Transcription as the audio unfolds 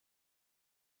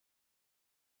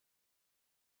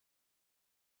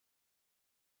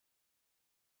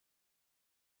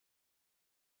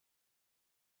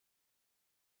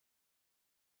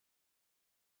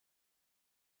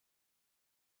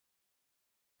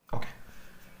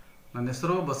ನನ್ನ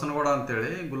ಹೆಸರು ಬಸನಗೌಡ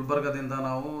ಅಂತೇಳಿ ಗುಲ್ಬರ್ಗದಿಂದ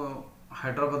ನಾವು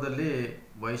ಹೈದ್ರಾಬಾದಲ್ಲಿ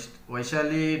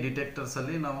ವೈಶಾಲಿ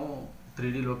ಡಿಟೆಕ್ಟರ್ಸಲ್ಲಿ ನಾವು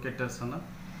 3D ಲೊಕೇಟರ್ಸನ್ನು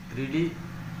 3D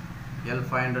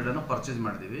L500 ಪರ್ಚೇಸ್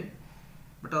ಮಾಡಿದ್ದೀವಿ.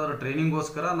 ಬಟ್ ಅದರ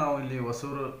ಟ್ರೈನಿಂಗ್ಗೋಸ್ಕರ ನಾವು ಇಲ್ಲಿ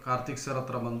ಹೊಸೂರು ಕಾರ್ತಿಕ್ ಸರ್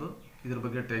ಹತ್ರ ಬಂದು ಇದ್ರ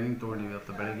ಬಗ್ಗೆ ಟ್ರೈನಿಂಗ್ ತೊಗೊಂಡಿವಿ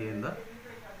ಇವತ್ತು ಬೆಳಗ್ಗೆಯಿಂದ.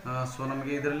 ಸೊ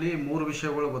ನಮಗೆ ಇದರಲ್ಲಿ 3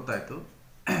 ವಿಷಯಗಳು ಗೊತ್ತಾಯಿತು.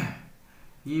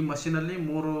 ಈ ಮಷೀನಲ್ಲಿ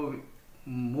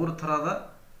ಮೂರು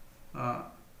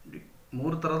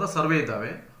ಥರದ ಸರ್ವೆ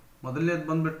ಇದ್ದಾವೆ. ಮೊದಲನೇದು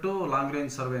ಬಂದುಬಿಟ್ಟು ಲಾಂಗ್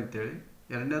ರೇಂಜ್ ಸರ್ವೆ ಅಂತೇಳಿ,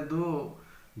 ಎರಡನೇದು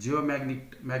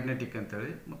ಮ್ಯಾಗ್ನೆಟಿಕ್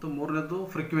ಅಂತೇಳಿ, ಮತ್ತು ಮೂರನೇದು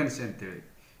ಫ್ರೀಕ್ವೆನ್ಸಿ ಅಂತೇಳಿ.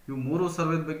 ಇವು 3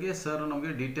 ಸರ್ವೆದ ಬಗ್ಗೆ ಸರ್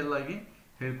ನಮಗೆ ಡೀಟೇಲ್ ಆಗಿ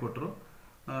ಹೇಳಿಕೊಟ್ರು.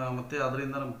 ಮತ್ತು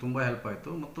ಅದರಿಂದ ನಮ್ಗೆ ತುಂಬ ಹೆಲ್ಪ್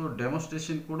ಆಯಿತು. ಮತ್ತು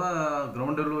ಡೆಮೋಸ್ಟ್ರೇಷನ್ ಕೂಡ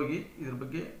ಗ್ರೌಂಡಲ್ಲಿ ಹೋಗಿ ಇದ್ರ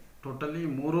ಬಗ್ಗೆ ಟೋಟಲಿ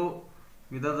 3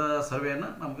 ವಿಧದ ಸರ್ವೆಯನ್ನು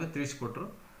ನಮಗೆ ತಿಳಿಸ್ಕೊಟ್ರು.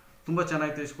 ತುಂಬ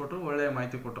ಚೆನ್ನಾಗಿ ತಿಳಿಸ್ಕೊಟ್ರು, ಒಳ್ಳೆಯ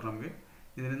ಮಾಹಿತಿ ಕೊಟ್ಟರು ನಮಗೆ.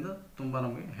 ಇದರಿಂದ ತುಂಬ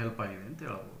ನಮಗೆ ಹೆಲ್ಪ್ ಆಗಿದೆ ಅಂತ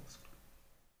ಹೇಳ್ಬೋದು ಸರ್.